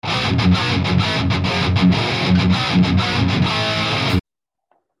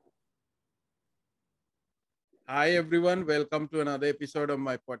Hi, everyone. Welcome to another episode of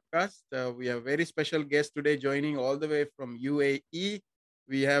my podcast. We have a very special guest today joining all the way from UAE.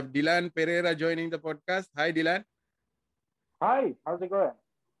 We have Dilan Perera joining the podcast. Hi, Dilan. Hi, how's it going?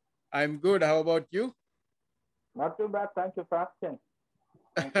 I'm good. How about you? Not too bad. Thank you for asking.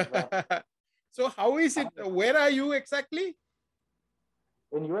 Thank you for asking. So, how is it? I'm Where are you exactly?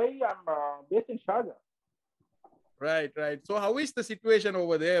 in UAE. I'm based in Sharjah. Right, right. So, how is the situation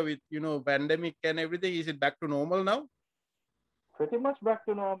over there with pandemic and everything? Is it back to normal now? Pretty much back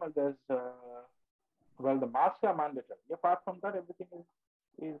to normal. There's well, the masks are mandatory. Apart from that, everything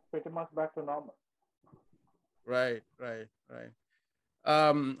is pretty much back to normal. Right, right, right.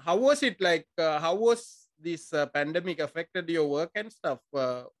 How was it like? How was this pandemic affected your work and stuff?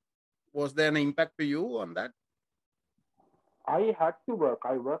 Was there an impact to you on that? I had to work.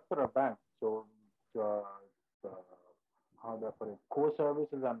 I work for a bank, so uh, uh, how do I put it? Core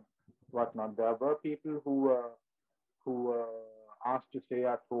services and whatnot. There were people who asked to stay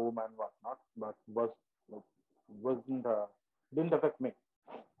at home and whatnot, but wasn't didn't affect me.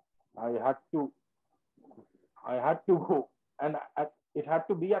 I had to I had to go, and it had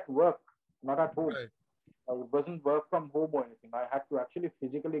to be at work, not at home. Right, It wasn't work from home or anything. I had to actually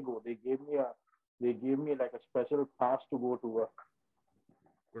physically go. They gave me like a special pass to go to work.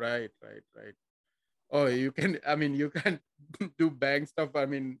 right, right, right. Oh, you can. I mean, you can do bank stuff. I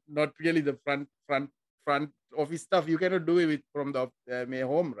mean, not really the front office stuff. You cannot do it from the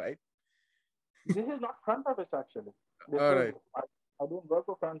home, right? This is not front office actually. This All was right, I don't work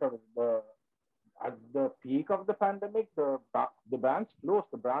for front office. At the peak of the pandemic, the banks closed,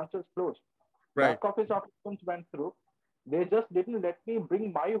 the branches closed. right, Back office operations went through. They just didn't let me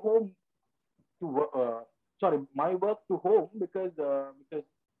bring my home to my work to home because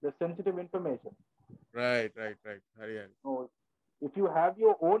the sensitive information. right, right, right. Hari. So if you have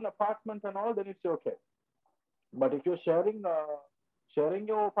your own apartment and all, then it's okay. But if you're sharing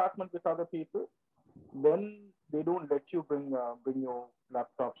your apartment with other people, then they don't let you bring your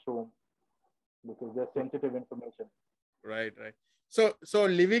laptops home because they're sensitive information. Right, right. So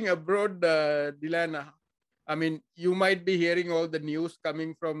living abroad, Dilan. I mean, you might be hearing all the news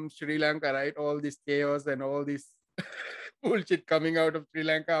coming from Sri Lanka, right? All this chaos and all this bullshit coming out of Sri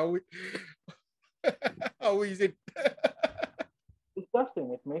Lanka. How is it?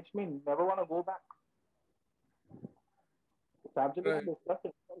 Disgusting. It makes me never want to go back. It's absolutely Right.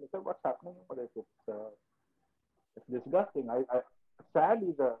 disgusting. Look at what's happening over this. It's disgusting. Sad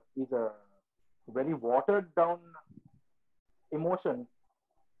is a very watered down emotion.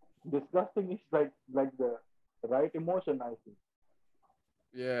 Disgusting is like the right emotion. I think.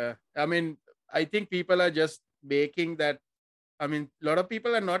 Yeah. I mean, I think people are just making that. I mean, a lot of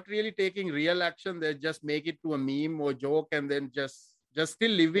people are not really taking real action. They just make it to a meme or joke and then just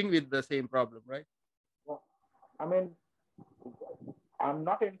still living with the same problem, right? Well, I mean, I'm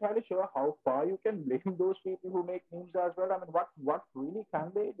not entirely sure how far you can blame those people who make memes as well. I mean, what really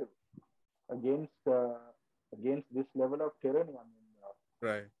can they do against against this level of tyranny? I mean,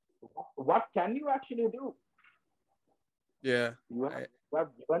 Right. what can you actually do? Yeah. You have I, you have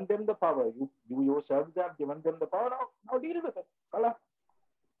given them the power. You yourselves have given them the power. Now deal with it. Kala.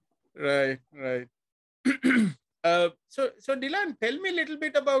 right. Right. So Dylan, tell me a little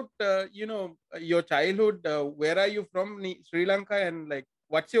bit about your childhood. Where are you from, Sri Lanka, and like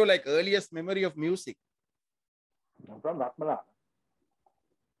what's your like earliest memory of music? I'm from Ratmala.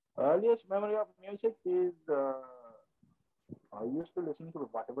 Earliest memory of music is I used to listen to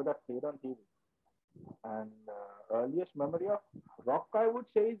whatever that played on TV. And earliest memory of rock, I would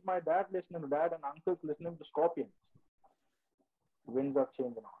say, is my dad and uncles listening to Scorpions, Winds of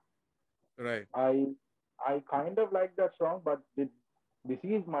Change and all. Right. I kind of like that song, but this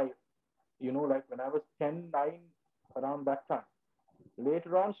is my, like when I was 10, 9, around that time.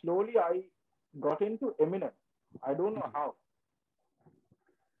 Later on, slowly, I got into Eminem. I don't know Mm. how.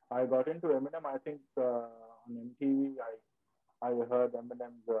 I got into Eminem. I think on MTV, I heard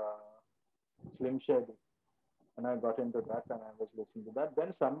Eminem's Slim Shady, and I got into that, and I was listening to that.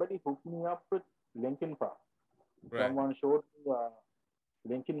 Then somebody hooked me up with Linkin Park. Right. Someone showed me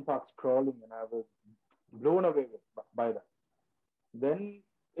Linkin Park's Crawling, and I was blown away by that. Then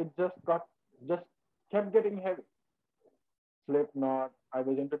it just kept getting heavy. Slipknot. I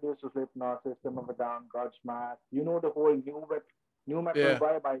was introduced to Slipknot, System of a Down, Godsmack. You know the whole new metal Yeah.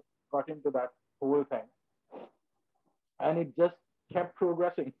 vibe. I got into that whole thing, and it just kept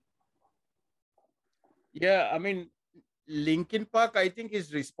progressing. Yeah. I mean, Linkin Park, I think,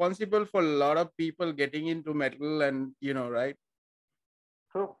 is responsible for a lot of people getting into metal, and right.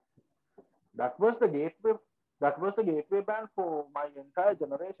 True. That was the gateway. That was the gateway band for my entire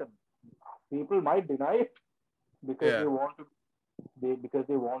generation. People might deny it because Yeah.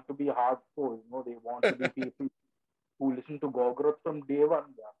 they want to be hardcore. They want to be people who listen to Gogrot from day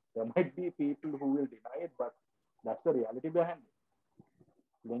one. There might be people who will deny it, but that's the reality behind it.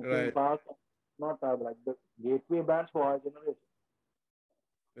 Linkin Right. Park, not like the gateway bands for our generation.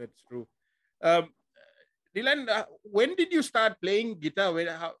 That's true. Um, Dylan, when did you start playing guitar?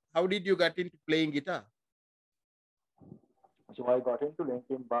 How did you get into playing guitar? So I got into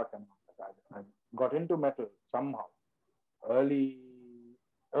Linkin Park and I got into metal somehow, early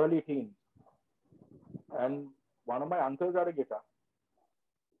early teens. And one of my uncles had a guitar.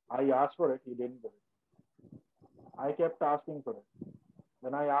 I asked for it, he didn't give it. I kept asking for it.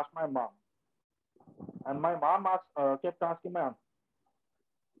 Then I asked my mom, and my mom kept asking my uncle.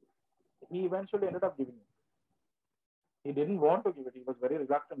 He eventually ended up giving it. He didn't want to give it. He was very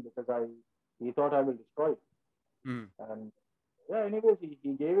reluctant because he thought I will destroy it. Hmm. And yeah, anyways,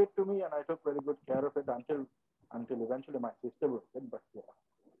 he gave it to me, and I took very good care of it until eventually my sister broke it. But yeah,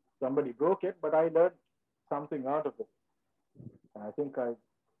 somebody broke it, but I learned something out of it. And I think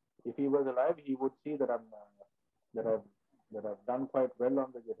if he was alive, he would see that that I've that I've done quite well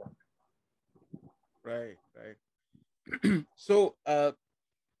on the guitar. Right, right. So,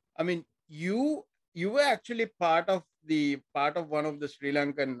 I mean, you were actually part of one of the Sri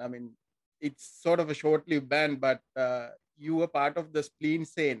Lankan. I mean, it's sort of a short-lived band, but you were part of the Spleen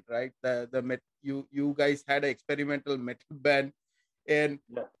Saint, right? You guys had an experimental metal band, and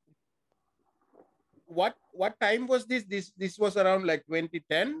Yeah. what time was this? This was around like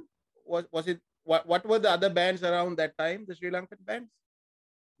 2010. Was it? What were the other bands around that time? The Sri Lankan bands?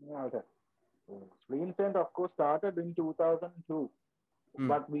 Yeah, okay. So Screen Scent, of course, started in 2002, Hmm.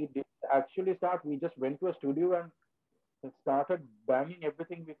 but we did actually start. We just went to a studio and started banging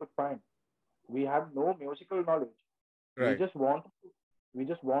everything we could find. We had no musical knowledge. We Right. just wanted to, we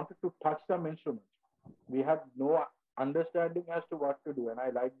just wanted to touch some instruments. We had no understanding as to what to do, and I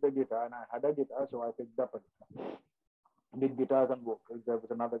liked the guitar, and I had a guitar, so I picked up a guitar. Did guitars and vocals. There was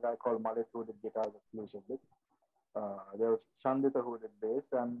another guy called Malik who did guitars exclusively. There was Chandita who did bass,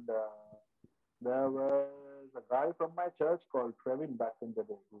 and there was a guy from my church called Trevin back in the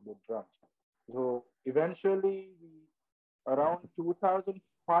day who did drums. So eventually, around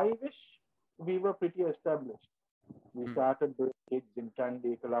 2005-ish, we were pretty established. We Hmm. started doing gigs in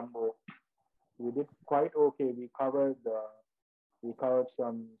Kandy, Colombo. We did quite okay. We covered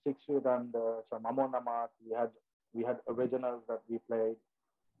some 6 Feet Under, some Amon Amarth. We had originals that we played.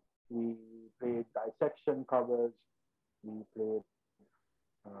 We played dissection covers. We played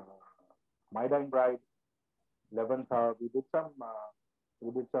My Dying Bride, 11th Hour. We did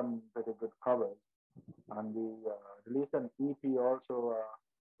some pretty good covers, and we released an EP also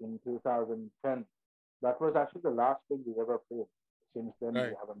in 2010. That was actually the last thing we ever played. Since then, we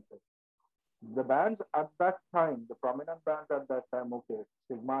Right. haven't played. The bands at that time, the prominent bands at that time, okay,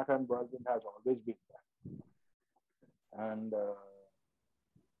 Stigma and Virgin has always been there. And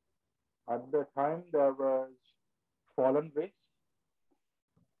at the time, there was Fallen Grace,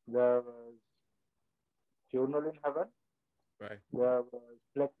 there was Funeral in Heaven, Right. there was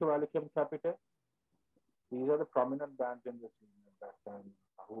Plecto Alicum Capite. These are the prominent bands in the scene at that time.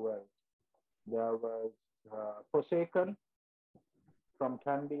 Who else? There was Forsaken from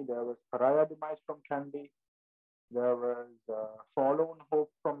Candy. There was Pariah Demise from Candy. There was Forlorn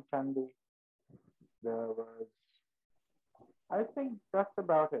Hope from Candy. There was, I think that's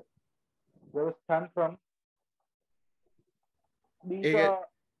about it. There was Tantrum. These Okay. are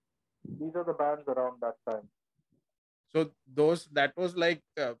these are the bands around that time. So that was like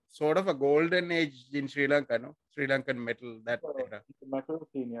sort of a golden age in Sri Lanka, no? Sri Lankan metal that era. The metal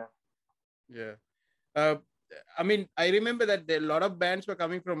scene, yeah. Yeah. Uh, I mean, I remember that a lot of bands were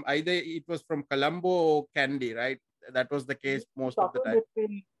coming from either it was from Colombo or Kandy, right? That was the We case most of the suffered time.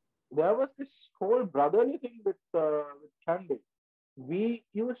 between. There was this whole brotherly thing with Candy. We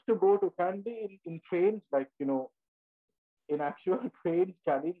used to go to Candy in trains, like in actual trains,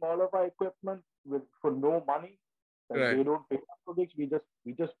 carrying all of our equipment with for no money. Like Right. they don't pay us for gigs.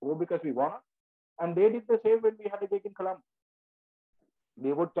 We just go because we wanna. And they did the same when we had a gig in Colombo.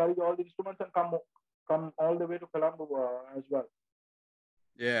 They would carry all the instruments and come all the way to Colombo as well.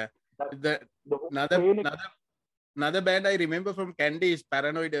 Yeah. That The the whole another train. another another band I remember from Kandy is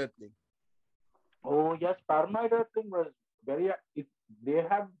Paranoid Earthling. Oh yes, Paranoid thing was very. They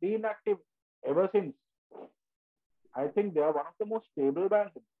have been active ever since. I think they are one of the most stable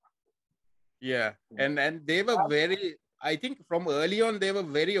bands. Yeah. And they were very, I think from early on they were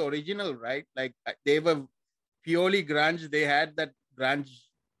very original, right? Like they were purely grunge. They had that grunge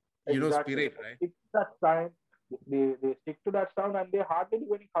Exactly. spirit, right? They stick to that sound. They stick to that sound, and they hardly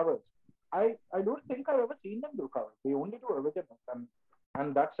do any covers. I don't think I've ever seen them do covers. They only do originals,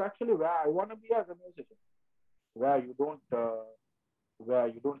 and that's actually where I want to be as a musician, where you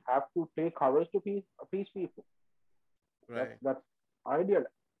don't have to play covers to please people. Right. That's ideal.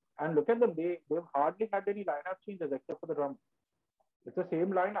 And look at them; they've hardly had any lineup changes except for the drum. It's the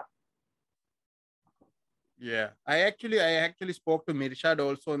same lineup. Yeah, I actually spoke to Mirshad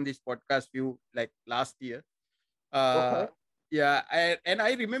also on this podcast few like last year. Okay. Uh, yeah, and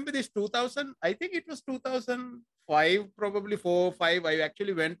I remember this 2000. I think it was 2005, probably 4 or 5. I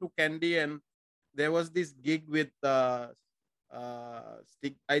actually went to Candy, and there was this gig with I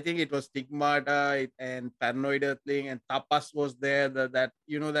think it was Stigmata and Paranoid Earthling, and Tapas was there. That that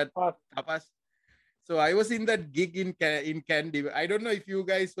Uh, Tapas. So I was in that gig in Candy. I don't know if you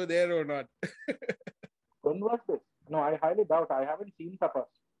guys were there or not. when was this? No, I highly doubt. I haven't seen Tapas.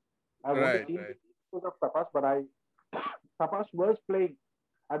 I've only Right, seen right. the videos of Tapas, but Tapas was playing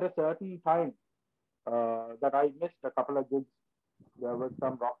at a certain time that I missed a couple of gigs. There was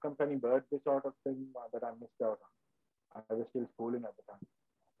some rock company birthday sort of thing that I missed out on. I was still schooling at the time.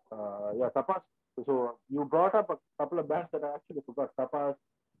 Yeah, Tapas. So you brought up a couple of bands that I actually forgot. Tapas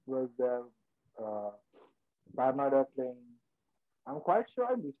was there. Uh, Paranoid Earthling. I'm quite sure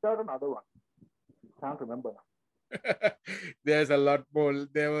I missed out on another one. Can't remember now. There's a lot more.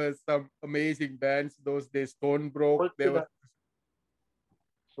 There were some amazing bands those days. Stone Broke. Soul There was Skinner.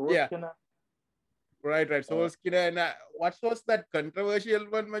 Soul yeah, Skinner. right, right. Uh, Soul Skinner and what was that controversial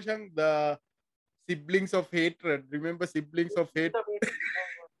one, Mashang? The Siblings of Hatred. Remember Siblings of Siblings Hate? of Hatred.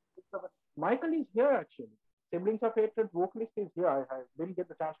 Michael is here actually. Siblings of Hatred vocalist is here. I didn't get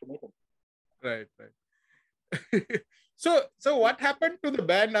the chance to meet him. Right, right. So what happened to the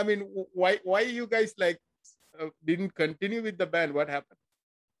band? I mean, why you guys like didn't continue with the band? What happened?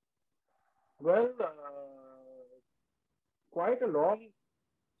 Well, quite a long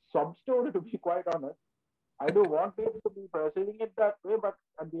sub story to be quite honest. I do want it to be pursuing it that way, but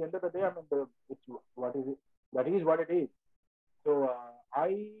at the end of the day, I mean, it's what is it? That is what it is. So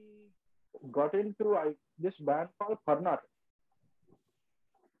I got into this band called Karnataka.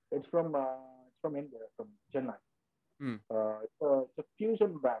 It's from India, from Chennai. Hmm. It's a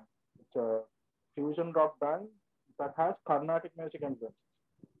fusion band. It's a fusion rock band that has Carnatic music influence.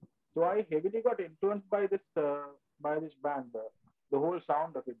 So I heavily got influenced by this band. The whole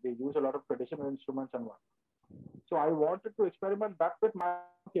sound of it. They use a lot of traditional instruments and what. So I wanted to experiment that with my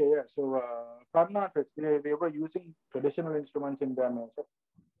own career. So Carnatic, they were using traditional instruments in their music,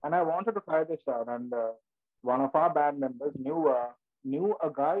 and I wanted to try this out. And one of our band members knew a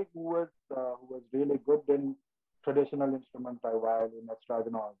guy who was really good in traditional instruments like violin, estrad,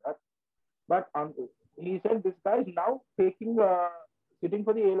 and all that. But he said this guy is now sitting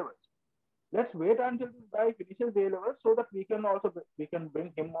for the A levels. Let's wait until this guy finishes the A levels so that we can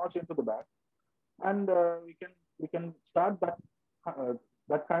bring him also into the band, and we can start uh,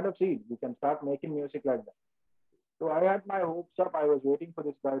 that kind of scene. We can start making music like that. So I had my hopes up. I was waiting for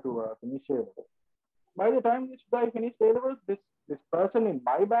this guy to finish A levels. By the time this guy finished A levels, this person in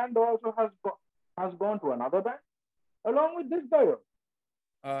my band also has gone to another band along with this guy.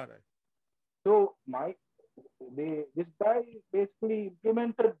 All right. So this guy basically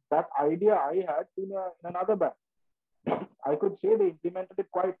implemented that idea I had in another band. I could say they implemented it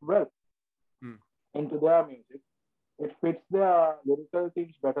quite well Hmm. into their music. It fits their lyrical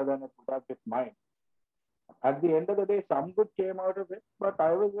themes better than it would have fit mine. At the end of the day, some good came out of it, but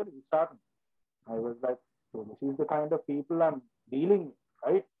I was very disheartened. I was like, so this is the kind of people I'm dealing with,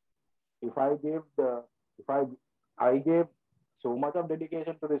 right? If I gave the if I gave so much of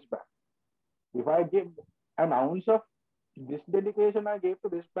dedication to this band, if I give an ounce of this dedication I gave to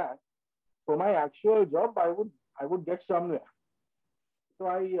this band for my actual job, I would get somewhere. So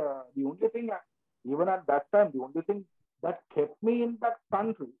the only thing even at that time, the only thing that kept me in that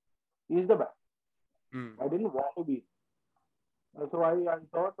country is the band. Hmm. I didn't want to be. So I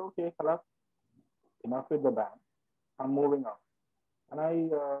thought, okay, Khalas, enough with the band. I'm moving on. And I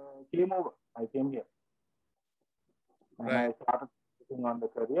came over. I came here and Right, I started working on the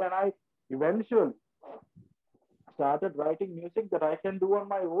career. And I eventually started writing music that I can do on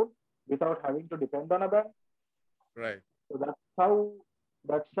my own without having to depend on a band. right. So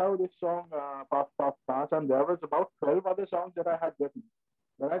that's how this song Puff Puff Pass, and there was about 12 other songs that I had written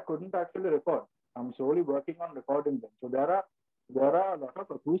that I couldn't actually record. I'm slowly working on recording them. So there are a lot of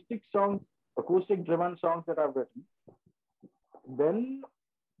acoustic driven songs that I've written. Then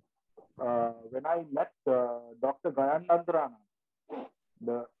when I met Dr. Gayan Nandrana,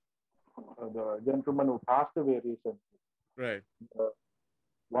 the the gentleman who passed away recently, Right. uh,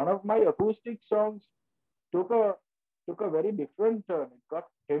 one of my acoustic songs took a took a very different turn. It got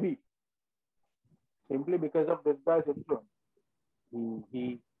heavy simply because of this guy's influence. He he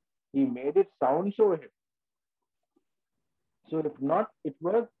he made it sound so heavy. So if not, it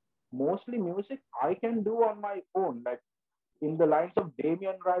was mostly music I can do on my own, like in the lines of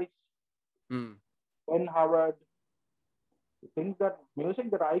Damien Rice, Hmm. Ben Howard, things that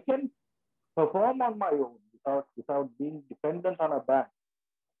music that I can perform on my own without being dependent on a band.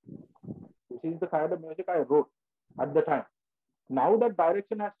 This is the kind of music I wrote at the time. Now that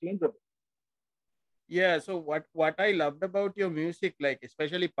direction has changed a bit. Yeah, so what I loved about your music, like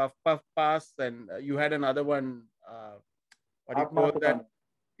especially Puff Puff Pass, and you had another one, what do you call that? Atmatakami.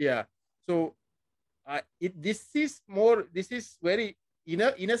 Yeah. So this is very,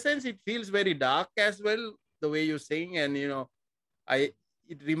 in a sense it feels very dark as well, the way you sing. And I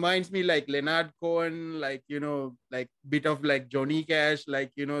it reminds me like Leonard Cohen, like like bit of like Johnny Cash,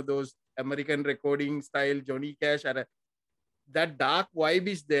 like those American recording style Johnny Cash. That dark vibe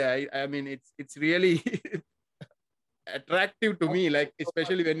is there. I mean, it's really attractive to Thank me, you like so much.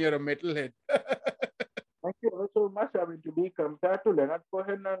 especially when you're a metalhead. Thank you so much. I mean, to be compared to Leonard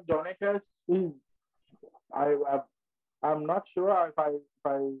Cohen and Johnny Cash, I, I I'm not sure if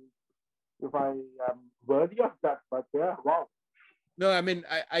I am worthy of that. But yeah, wow. No, I mean,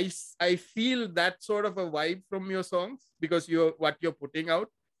 I feel that sort of a vibe from your songs, because you're putting out.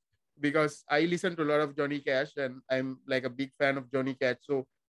 Because I listen to a lot of Johnny Cash, and I'm like a big fan of Johnny Cash. So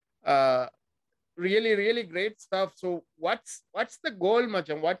uh really, really great stuff. So what's the goal,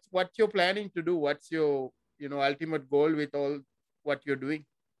 Macham? What you're planning to do? What's your ultimate goal with all what you're doing?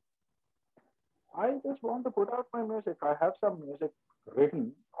 I just want to put out my music. I have some music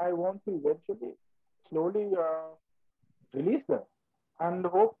written. I want to eventually, slowly release them, and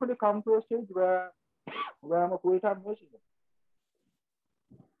hopefully come to a stage where I'm a full-time musician.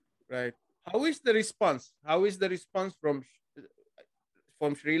 Right. How is the response from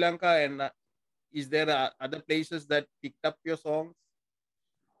Sri Lanka, and is there other places that picked up your songs?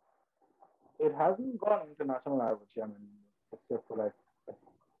 It hasn't gone international, I would say. I mean, except for like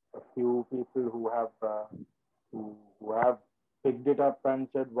a few people who have picked it up and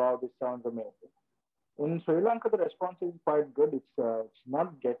said, "Wow, this sounds amazing." In Sri Lanka, the response is quite good. It's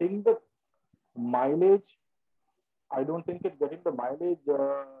not getting the mileage. I don't think it's getting the mileage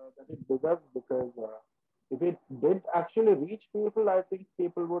that it deserves, because if it did actually reach people, I think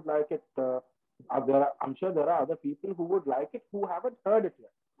people would like it. I'm sure there are other people who would like it who haven't heard it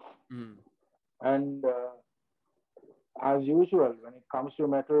yet. Mm. And as usual, when it comes to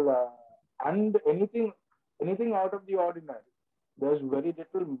metal and anything out of the ordinary, there's very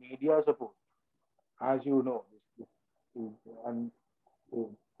little media support, as you know. And uh,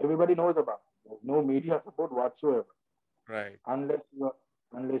 everybody knows about it. There's no media support whatsoever, Right. unless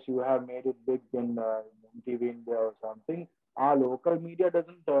you have made it big in TV India or something. Our local media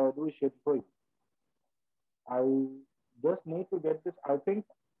doesn't do shit for you. I just need to get this. I think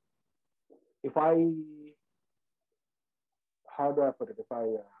if I how do I put it? If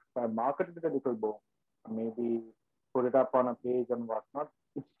I market it a little more, maybe put it up on a page and whatnot.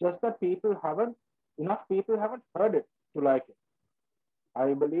 It's just that people haven't heard it to like it.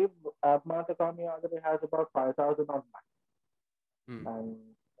 I believe Atmatakami Agare has about 5,000 on Mm. and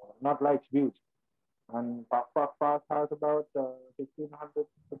not likes views. And Puff Puff Pass has about 1,500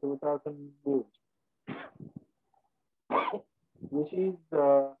 to 2,000 views, which is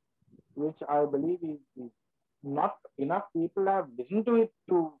which I believe is not enough people have listened to it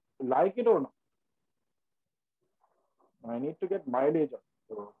to like it or not. I need to get mileage on it.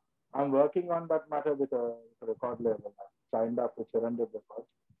 So I'm working on that matter with a record label. I signed up with Serendip Records.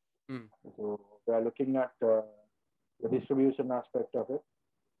 Mm. So they are looking at the distribution aspect of it.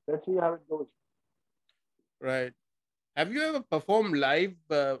 Let's see how it goes. Right. Have you ever performed live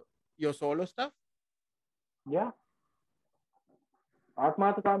your solo stuff? Yeah,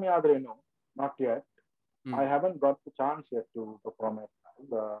 Atmatakami Adre, no, not yet. I Mm. haven't got the chance yet to perform it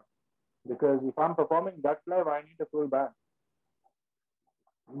live, because if I'm performing that live, I need a full band.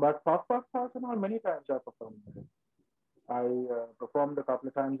 But Puff Puff Pass and all, many times I performed. I performed a couple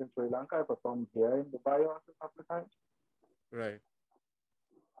of times in Sri Lanka. I performed here in Dubai also a couple of times. Right.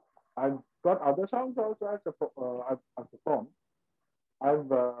 I've got other songs also I've performed.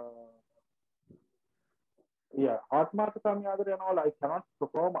 I've yeah, Atma Tamyadri and all. I cannot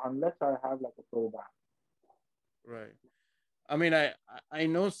perform unless I have like a full band. Right. I mean, I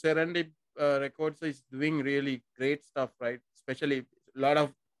know Serendip Records is doing really great stuff, right? Especially a lot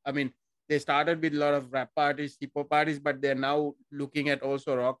of, I mean, they started with a lot of rap artists, hip hop artists, but they're now looking at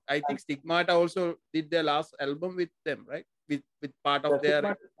also rock. I think And Stigmata also did their last album with them, right? with part of The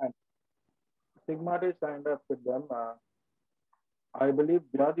their. Stigmat is signed up with them. I believe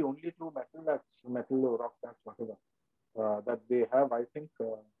they are the only two metal rock acts, whatever, that they have. I think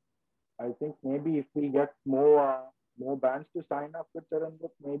maybe if we get more bands to sign up with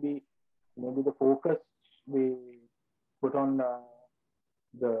Charanjit, maybe the focus we put on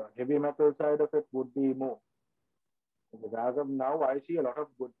the heavy metal side of it would be more. Because as of now, I see a lot of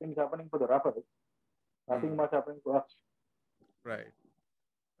good things happening for the rappers. Nothing much happening for us. Right.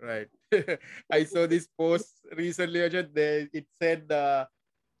 Right. I saw this post recently, Ajay. It said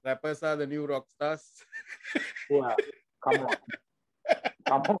rappers are the new rock stars. Yeah, come on.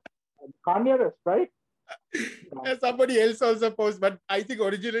 Come on. Kanye West, right? And somebody else also posted, but I think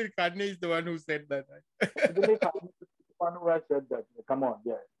originally Kanye is the one who said that. Originally, Kanye is the one who has said that. Come on,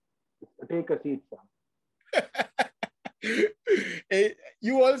 yeah. Take a seat, son.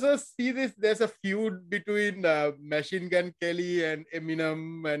 You also see this. There's a feud between Machine Gun Kelly and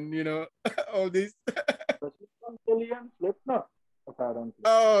Eminem, and all this. Machine Kelly and Slipknot, apparently.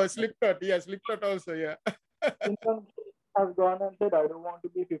 Oh, Slipknot. Yeah, Slipknot also. Yeah. Machine Gun Kelly has gone and said, I don't want to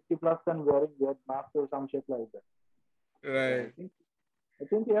be 50 plus and wearing weird masks or some shit like that. Right. So I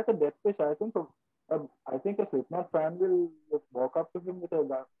think he has a death wish. I think a Slipknot fan will just walk up to him with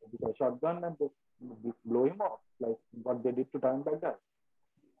a shotgun and just blow him off, like what they did to Time Like That.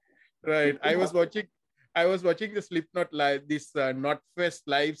 Right. I was watching the Slipknot live, this Notfest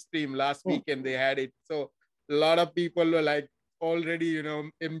live stream last week, and they had it. So a lot of people were like already,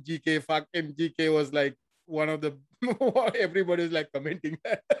 MGK, fuck MGK was like one of the everybody was like commenting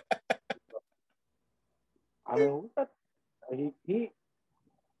that. I mean, who's that?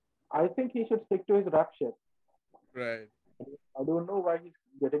 I think he should stick to his rap shit. Right. I don't know why he's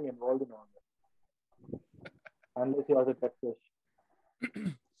getting involved in all that, unless he has a death wish.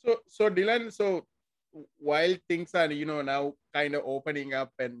 So Dylan, so while things are now kind of opening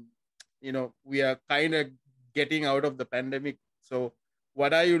up, and we are kind of getting out of the pandemic, so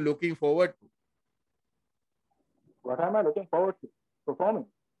what are you looking forward to? What am I looking forward to? Performing.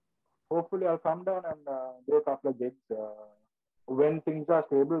 Hopefully, I'll come down and do a couple of gigs when things are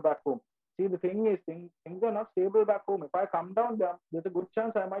stable back home. See, the thing is, things are not stable back home. If I come down there, there's a good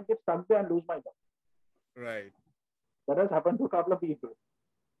chance I might get stuck there and lose my job. Right. That has happened to a couple of people.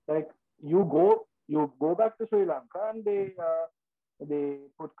 Like you go back to Sri Lanka and they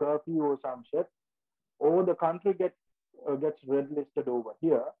put curfew or some shit, or the country gets red listed over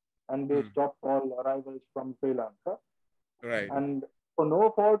here, and they stop all arrivals from Sri Lanka. Right. And for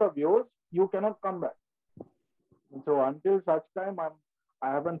no fault of yours, you cannot come back. And so until such time, I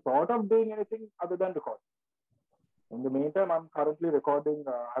haven't thought of doing anything other than record. In the meantime, I'm currently recording.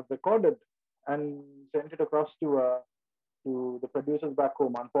 I've recorded and sent it across to the producers back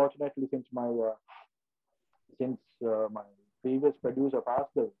home. Unfortunately, since my previous producer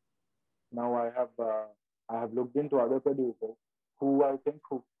passed away, now I have looked into other producers who I think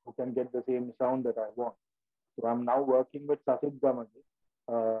who can get the same sound that I want. So I'm now working with Sasid Gamagi,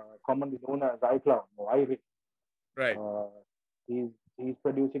 commonly known as iCloud or iRig. Right. He's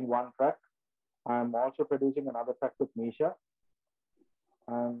producing one track. I'm also producing another track with Misha,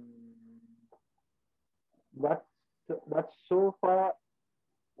 and that's so far.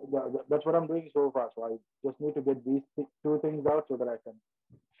 That's what I'm doing so far. So I just need to get these two things out so that I can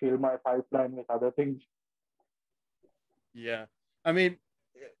fill my pipeline with other things. Yeah, I mean,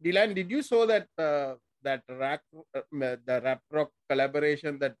 Dylan, did you saw that the rap rock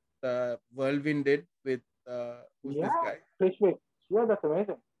collaboration that Whirlwind did with who's this guy? Fishwick. Yeah, that's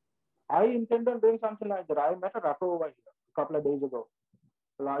amazing. I intend on doing something like that. I met a rapper over here a couple of days ago.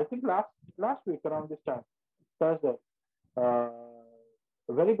 I think last week around this time, Thursday. A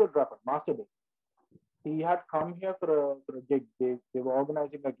very good rapper, Master Day. He had come here for a gig. They were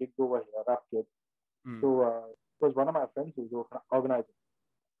organizing a gig over here, a rap gig. So it was one of my friends who was organizing.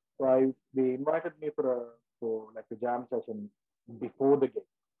 So they invited me for like a jam session before the gig.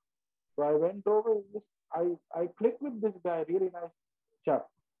 So I went over. I clicked with this guy, really nice chap.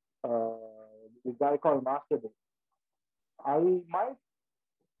 This guy called Master Day. I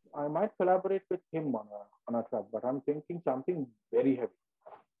might collaborate with him on a track, but I'm thinking something very heavy.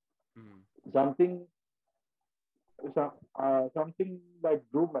 Something like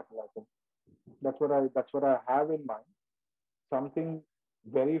groove metal. I think that's what I have in mind. Something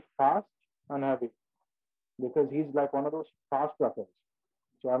very fast and heavy, because he's like one of those fast rappers.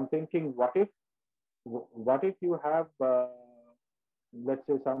 So I'm thinking, what if you have let's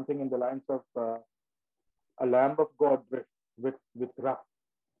say something in the lines of a Lamb of God with rap,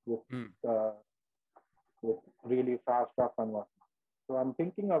 with really fast stuff and whatnot. So I'm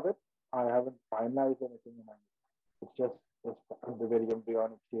thinking of it. I haven't finalized anything in mind. It's just just at the very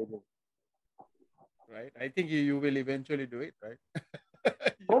embryonic stages. Right. I think you will eventually do it, right?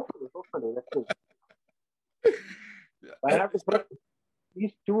 Hopefully, let's see. I Yeah. have to So, first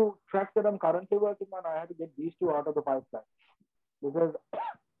these two tracks that I'm currently working on. I have to get these two out of the pipeline because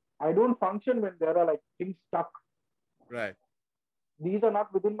I don't function when there are like things stuck. right. These are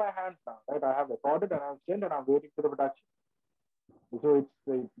not within my hands now, right? I have recorded and I've sent and I'm waiting for the production. So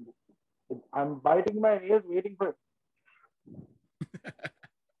I'm biting my ears waiting for it.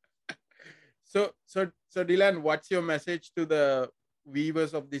 So Dylan, what's your message to the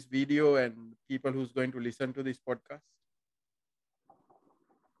viewers of this video and people who's going to listen to this podcast?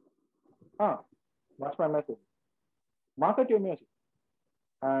 Ah, that's my message. Market your music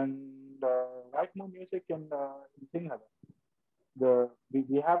and write more music in Sinhala.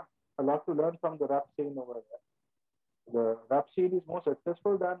 We have a lot to learn from the rap scene over there. The rap scene is more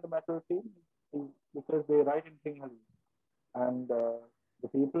successful than the metal scene because they write in Sinhala, and the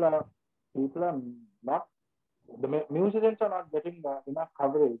people are not the musicians are not getting enough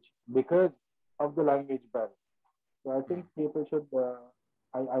coverage because of the language barrier. So I think Hmm. people should.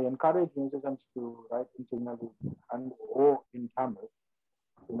 I encourage musicians to write in Sinhala and or in Tamil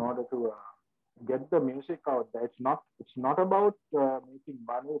in order to get the music out there. It's not about making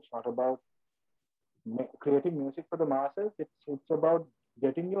money. It's not about creating music for the masses. It's about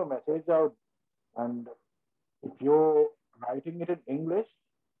getting your message out. And if you're writing it in English,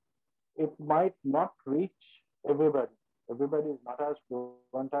 it might not reach everybody. Everybody is not as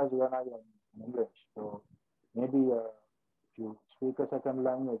fluent as you and I in English. So maybe if you speak a second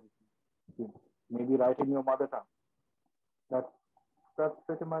language, you maybe write in your mother tongue. That's that's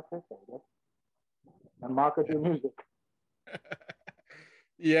pretty much it, I guess. And market your music.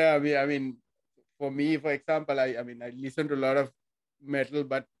 Yeah, I mean, for me, for example, I listen to a lot of metal,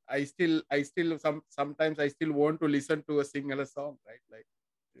 but I still sometimes I still want to listen to a singular song, right? Like,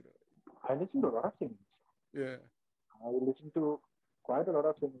 you know, I listen to a lot of things. yeah. I listen to quite a lot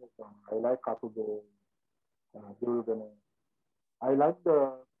of singing songs. I like Kapube, Durgane. I like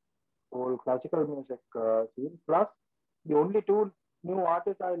the whole classical music scene. Plus, the only two new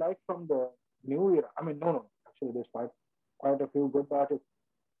artists I like from the new era. I mean, no. Actually, there's quite a few good artists,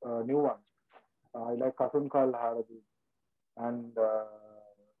 new ones. I like Kasun Kal Harabi and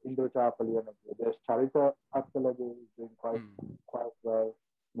Indo Chapali. And there's Charita Aksalagi is doing Mm, quite well.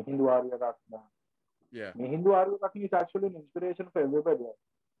 Mihindu Arya Ratna. yeah. Mihindu Arya Ratna is actually an inspiration for everybody.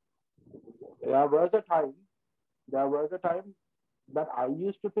 There was a time there was a time that I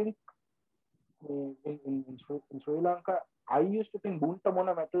used to think in Sri Lanka, I used to think Bunta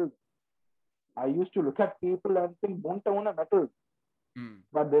Mona metal. I used to look at people and think Bunta Mona metal. Mm.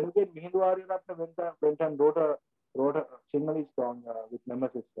 But then again, Mihindu Aryanatna went and wrote a Sinhalese song with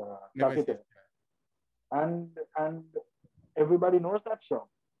Nemesis, Nemesis. Sakite. And everybody knows that song.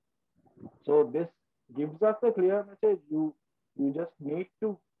 So this gives us a clear message. You just need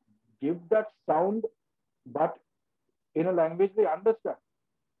to give that sound, but in a language they understand.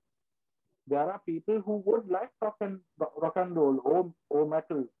 There are people who would like rock and roll or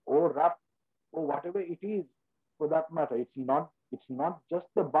metal or rap or whatever it is for that matter. It's not just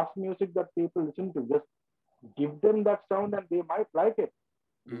the bus music that people listen to. Just give them that sound and they might like it.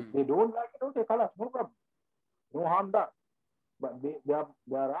 If Mm. they don't like it, okay, colors, no problem, no harm done. But there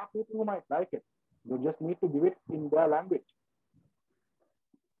are people who might like it. You just need to give it in their language.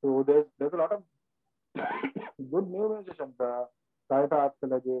 So there's a lot of good new musicians. Saita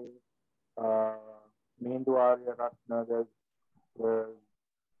Atsalage, uh, Meendu Arya Ratna. There's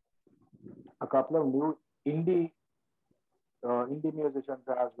a couple of new indie indie musicians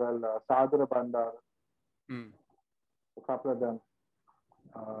as well. Sadhara Bandar, Mm. a couple of them.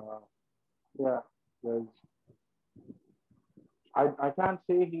 Uh, yeah, there's. I can't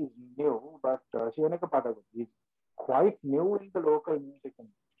say he's new, but Shivanaka Padagot, he's quite new in the local music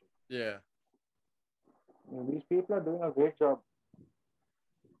industry. Yeah. These people are doing a great job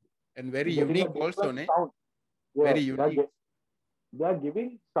And very getting a unique also, different ne? sound. Yeah, Very unique. they are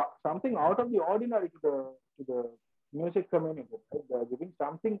giving something out of the ordinary to the music community. Right? They are giving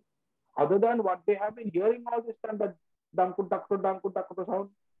something other than what they have been hearing all this time. That danku dakku sound.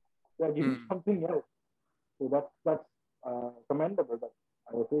 They are giving Mm. something else. So that's commendable.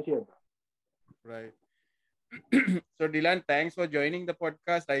 I appreciate that. Right. So Dylan, thanks for joining the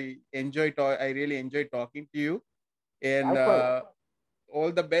podcast. I really enjoy talking to you, and Likewise,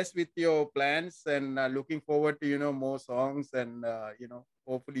 all the best with your plans. And looking forward to more songs, and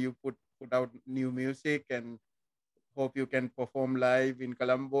hopefully you put out new music, and hope you can perform live in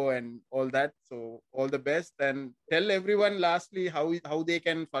Colombo and all that. So all the best, and tell everyone lastly how they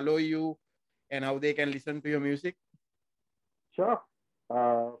can follow you and how they can listen to your music. Sure.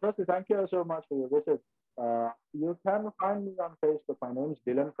 Firstly, thank you so much for your visit. You can find me on Facebook. My name is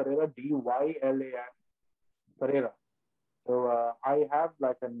Dylan Perera, Dylan Perera. So I have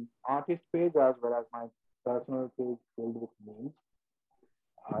like an artist page as well as my personal page filled with memes.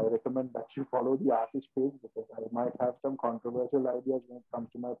 I recommend that you follow the artist page because I might have some controversial ideas when it comes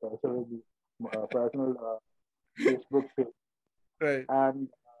to my personal Facebook page. Right. And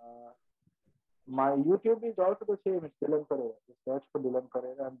my YouTube is also the same. It's Dylan Perera. Just search for Dylan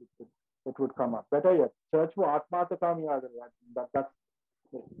Perera and it would come up. Better yet, search for Atma Takami Adar. That's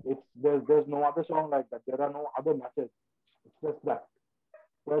there's no other song like that. There are no other messages. It's just that.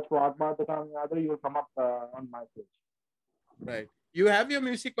 Search for Atma Takami Adar. You'll come up on my page. Right. You have your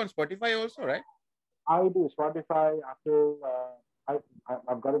music on Spotify also, right? I do Spotify, Apple.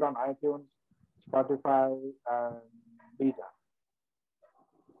 I've got it on iTunes, Spotify, and Deezer.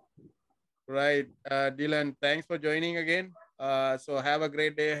 Right. Dylan, thanks for joining again. So have a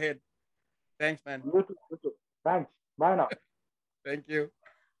great day ahead. Thanks, man. You too. You too. Thanks. Bye now. Thank you.